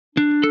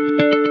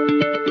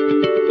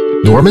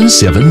Norman's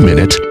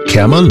 7-minute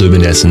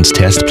chemiluminescence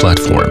test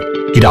platform.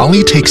 It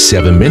only takes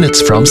 7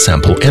 minutes from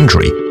sample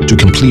entry to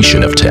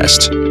completion of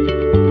test.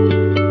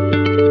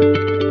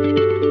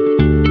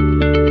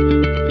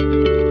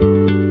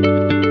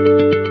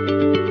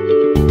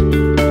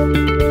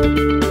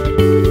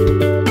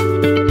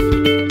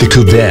 The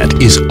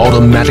cuvette is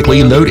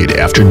automatically loaded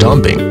after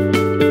dumping.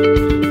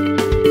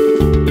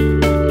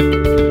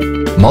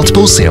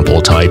 Multiple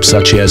sample types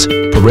such as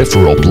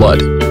peripheral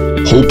blood,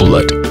 whole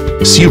blood,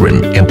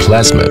 serum, and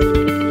plasma.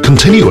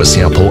 Continuous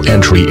sample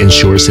entry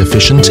ensures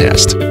efficient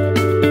test.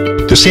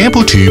 The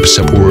sample tube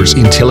supports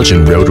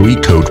intelligent rotary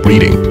code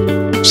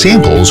reading.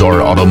 Samples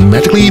are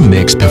automatically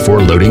mixed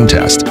before loading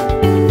test.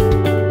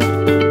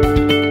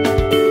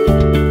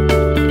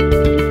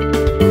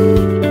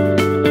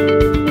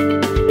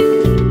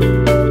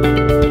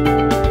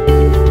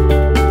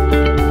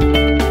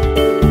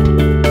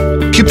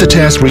 Keep the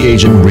test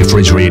reagent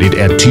refrigerated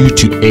at 2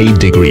 to 8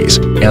 degrees,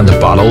 and the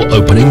bottle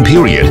opening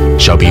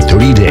period shall be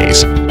 30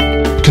 days.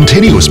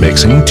 Continuous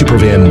mixing to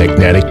prevent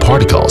magnetic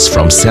particles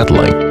from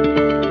settling.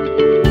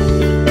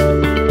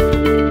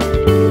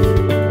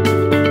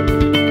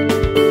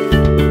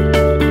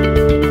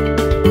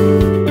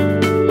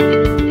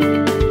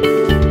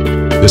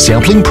 The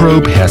sampling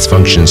probe has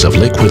functions of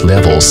liquid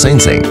level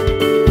sensing,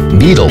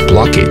 needle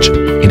blockage,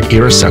 and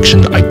air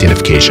suction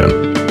identification.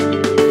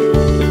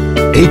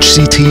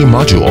 HCT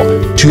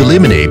module to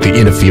eliminate the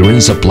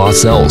interference of blood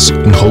cells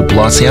in whole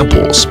blood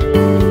samples.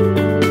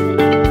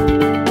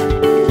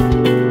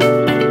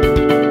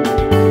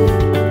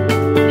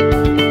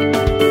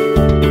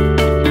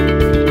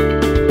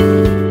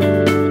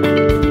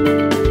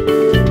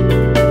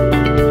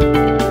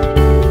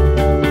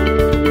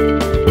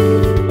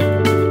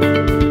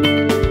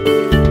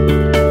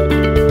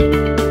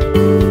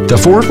 The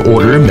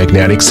fourth-order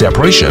magnetic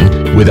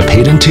separation with a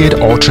patented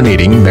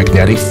alternating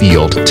magnetic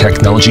field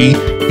technology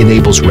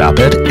enables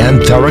rapid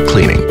and thorough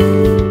cleaning.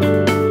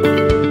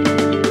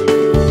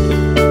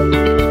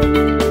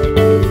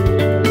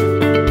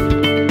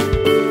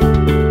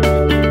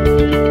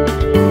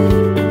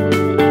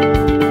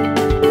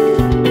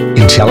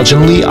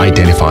 Intelligently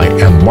identify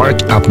and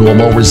mark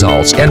abnormal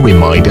results and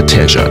remind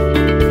attention.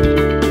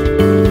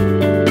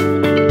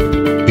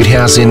 It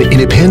has an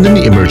independent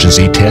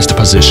emergency test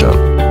position.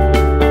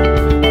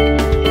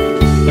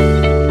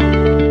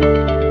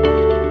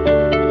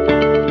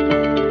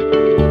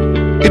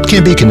 It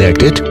can be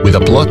connected with a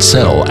blood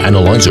cell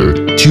analyzer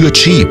to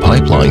achieve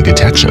pipeline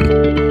detection.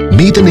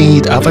 Meet the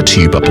need of a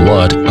tube of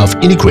blood of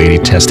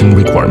integrated testing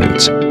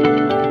requirements.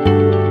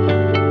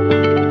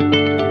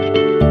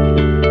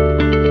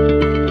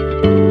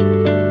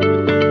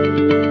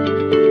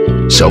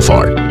 So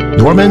far,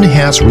 Norman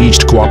has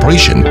reached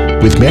cooperation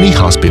with many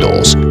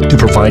hospitals to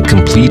provide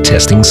complete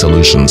testing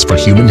solutions for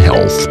human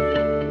health.